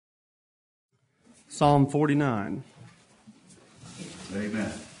Psalm 49.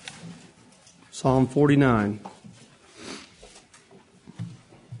 Amen. Psalm 49.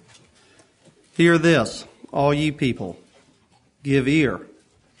 Hear this, all ye people. Give ear,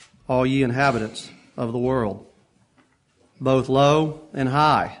 all ye inhabitants of the world, both low and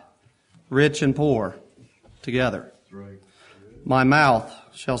high, rich and poor, together. Right. My mouth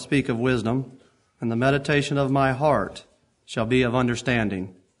shall speak of wisdom, and the meditation of my heart shall be of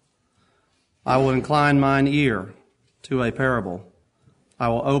understanding. I will incline mine ear to a parable. I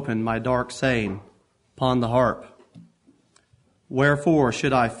will open my dark saying upon the harp. Wherefore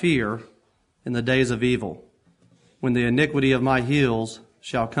should I fear in the days of evil, when the iniquity of my heels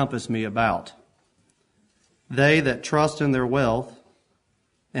shall compass me about? They that trust in their wealth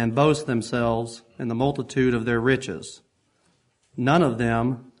and boast themselves in the multitude of their riches, none of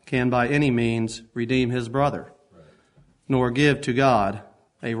them can by any means redeem his brother, nor give to God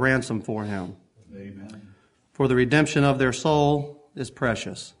a ransom for him. Amen. For the redemption of their soul is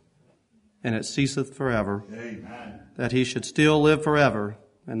precious, and it ceaseth forever, Amen. that he should still live forever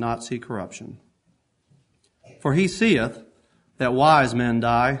and not see corruption. For he seeth that wise men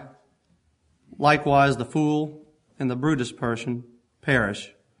die, likewise the fool and the brutish person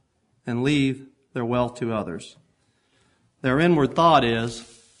perish, and leave their wealth to others. Their inward thought is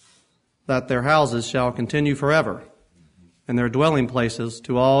that their houses shall continue forever, and their dwelling places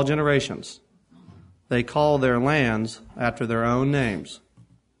to all generations. They call their lands after their own names.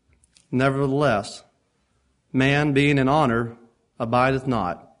 Nevertheless, man being in honor abideth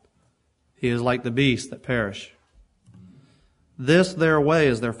not. He is like the beasts that perish. This their way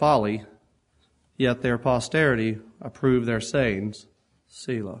is their folly, yet their posterity approve their sayings.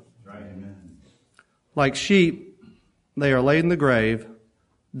 Selah. Right. Amen. Like sheep, they are laid in the grave.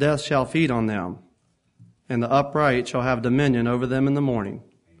 Death shall feed on them, and the upright shall have dominion over them in the morning.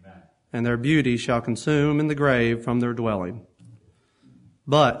 Amen. And their beauty shall consume in the grave from their dwelling.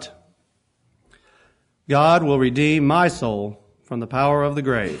 But God will redeem my soul from the power of the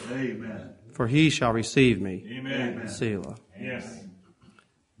grave, Amen. for he shall receive me. Amen. Selah. Yes.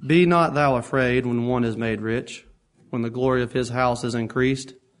 Be not thou afraid when one is made rich, when the glory of his house is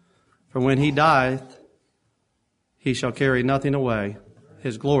increased. For when he dieth, he shall carry nothing away.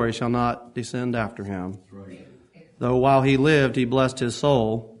 His glory shall not descend after him. Right. Though while he lived he blessed his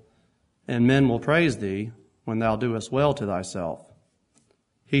soul, and men will praise thee when thou doest well to thyself.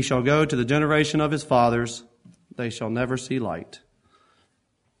 He shall go to the generation of his fathers, they shall never see light.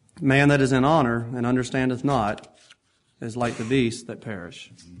 Man that is in honor and understandeth not is like the beasts that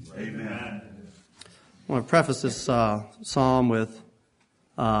perish. Amen. I want to preface this psalm with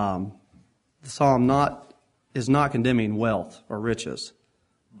the psalm is not condemning wealth or riches.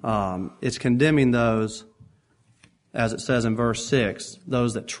 It's condemning those, as it says in verse 6,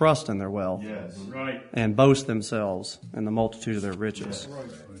 those that trust in their wealth Yes. Right. and boast themselves in the multitude of their riches. Right.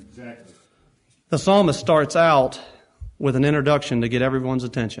 Exactly. The psalmist starts out with an introduction to get everyone's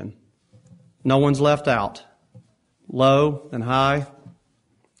attention. No one's left out. Low and high,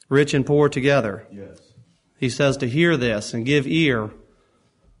 rich and poor together. Yes. He says to hear this and give ear,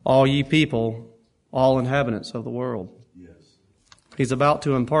 all ye people, all inhabitants of the world. Yes. He's about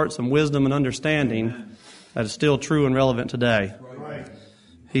to impart some wisdom and understanding that is still true and relevant today. Right.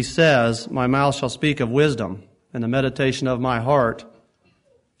 He says, my mouth shall speak of wisdom, and the meditation of my heart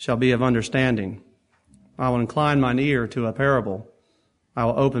shall be of understanding. I will incline mine ear to a parable. I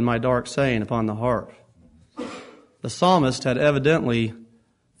will open my dark saying upon the harp. The psalmist had evidently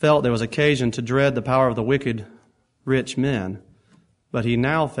felt there was occasion to dread the power of the wicked rich men, but he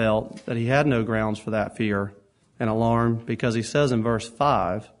now felt that he had no grounds for that fear and alarm, because he says in verse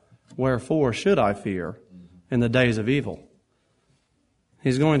 5, wherefore should I fear in the days of evil?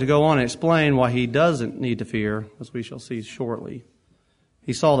 He's going to go on and explain why he doesn't need to fear, as we shall see shortly.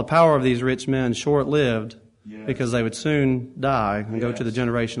 He saw the power of these rich men short-lived, Yes. because they would soon die and go to the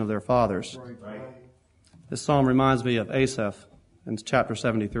generation of their fathers. Right. This psalm reminds me of Asaph in chapter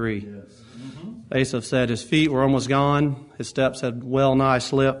 73. Yes. Asaph said his feet were almost gone, his steps had well nigh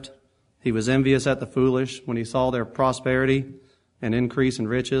slipped. He was envious at the foolish when he saw their prosperity and increase in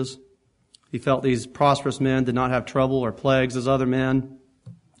riches. He felt these prosperous men did not have trouble or plagues as other men.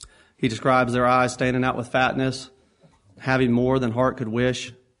 He describes their eyes standing out with fatness, having more than heart could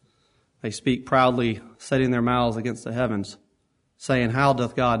wish. They speak proudly, setting their mouths against the heavens, saying, how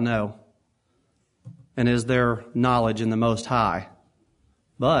doth God know? And is there knowledge in the Most High?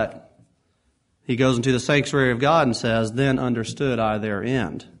 But he goes into the sanctuary of God and says, then understood I their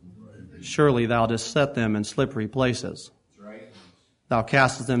end. Surely thou didst set them in slippery places. Thou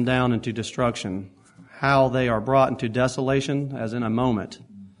castest them down into destruction. How they are brought into desolation as in a moment.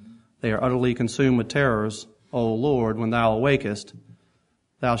 They are utterly consumed with terrors. O Lord, when thou awakest,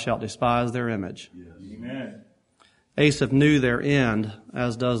 thou shalt despise their image. Yes. Amen. Asaph knew their end,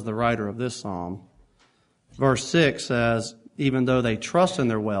 as does the writer of this psalm. Verse 6 says, even though they trust in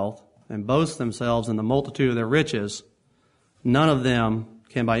their wealth and boast themselves in the multitude of their riches, none of them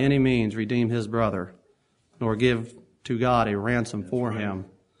can by any means redeem his brother, nor give to God a ransom for him.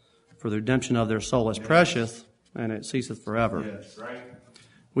 For the redemption of their soul is precious, and it ceaseth forever. Yes. Right.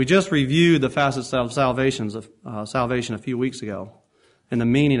 We just reviewed the facets of salvation a few weeks ago, and the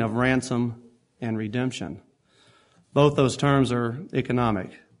meaning of ransom and redemption. Both those terms are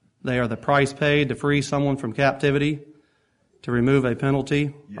economic. They are the price paid to free someone from captivity, to remove a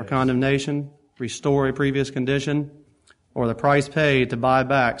penalty or condemnation, restore a previous condition, or the price paid to buy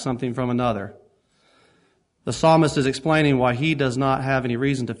back something from another. The psalmist is explaining why he does not have any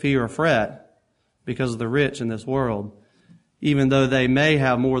reason to fear or fret because of the rich in this world. Even though they may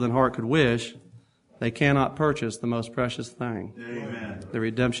have more than heart could wish, they cannot purchase the most precious thing, Amen. the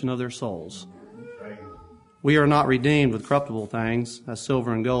redemption of their souls. We are not redeemed with corruptible things, as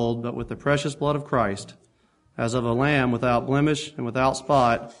silver and gold, but with the precious blood of Christ, as of a lamb without blemish and without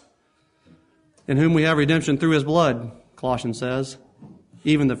spot, in whom we have redemption through his blood, Colossians says,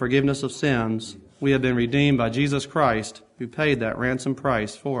 even the forgiveness of sins. We have been redeemed by Jesus Christ, who paid that ransom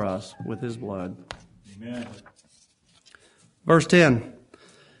price for us with his blood. Amen. Verse 10,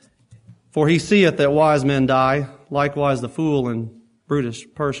 for he seeth that wise men die, likewise the fool and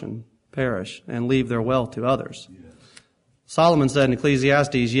brutish person perish, and leave their wealth to others. Yes. Solomon said in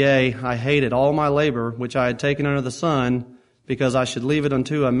Ecclesiastes, yea, I hated all my labor which I had taken under the sun, because I should leave it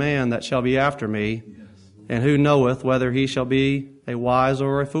unto a man that shall be after me, Yes. and who knoweth whether he shall be a wise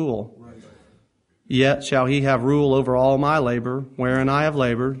or a fool. Right. Yet shall he have rule over all my labor, wherein I have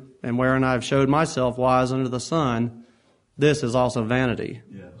labored, and wherein I have showed myself wise under the sun. This is also vanity.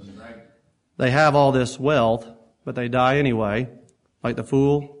 Yes. They have all this wealth, but they die anyway, like the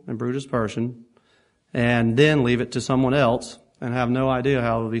fool and brutish person, and then leave it to someone else and have no idea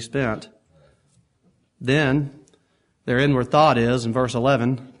how it will be spent. Then their inward thought is, in verse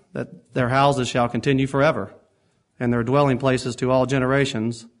 11, that their houses shall continue forever, and their dwelling places to all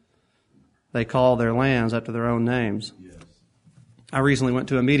generations. They call their lands after their own names. Yes. I recently went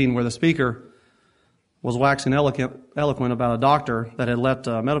to a meeting where the speaker was waxing eloquent about a doctor that had left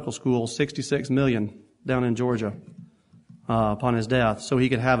medical school $66 million down in Georgia upon his death, so he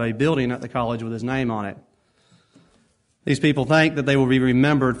could have a building at the college with his name on it. These people think that they will be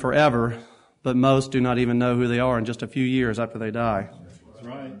remembered forever, but most do not even know who they are in just a few years after they die. That's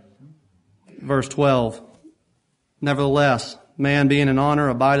right. Verse 12, nevertheless, man being in honor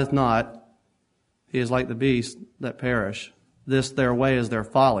abideth not. He is like the beasts that perish. This their way is their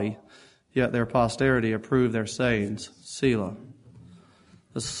folly, yet their posterity approve their sayings. Selah.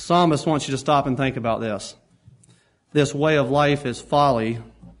 The psalmist wants you to stop and think about this. This way of life is folly,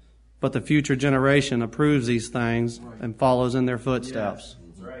 but the future generation approves these things and follows in their footsteps.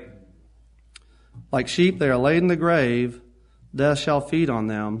 That's right. Like sheep they are laid in the grave, death shall feed on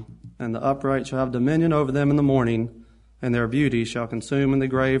them, and the upright shall have dominion over them in the morning, and their beauty shall consume in the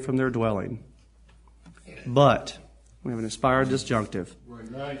grave from their dwelling. But, we have an inspired disjunctive.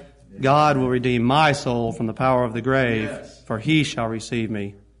 Right. God will redeem my soul from the power of the grave, Yes. for he shall receive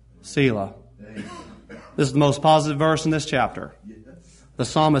me. Selah. This is the most positive verse in this chapter. Yes. The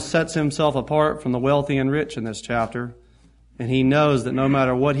psalmist sets himself apart from the wealthy and rich in this chapter, and he knows that no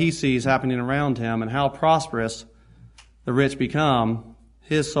matter what he sees happening around him and how prosperous the rich become,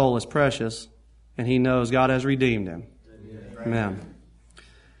 his soul is precious, and he knows God has redeemed him. Amen.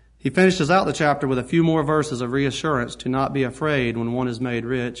 He finishes out the chapter with a few more verses of reassurance to not be afraid when one is made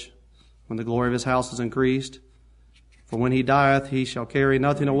rich, when the glory of his house is increased. For when he dieth, he shall carry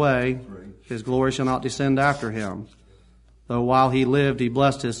nothing away. His glory shall not descend after him. Though while he lived, he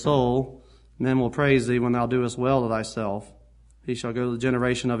blessed his soul. Men will praise thee when thou doest well to thyself. He shall go to the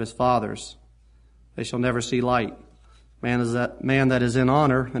generation of his fathers. They shall never see light. Man that is in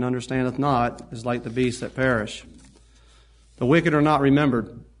honor and understandeth not is like the beasts that perish. The wicked are not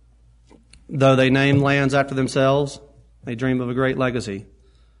remembered. Though they name lands after themselves, they dream of a great legacy.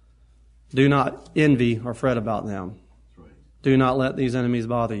 Do not envy or fret about them. That's right. Do not let these enemies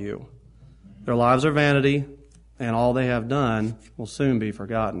bother you. Their lives are vanity, and all they have done will soon be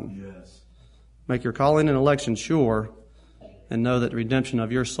forgotten. Yes. Make your calling and election sure, and know that the redemption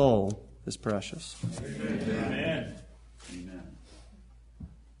of your soul is precious. Amen.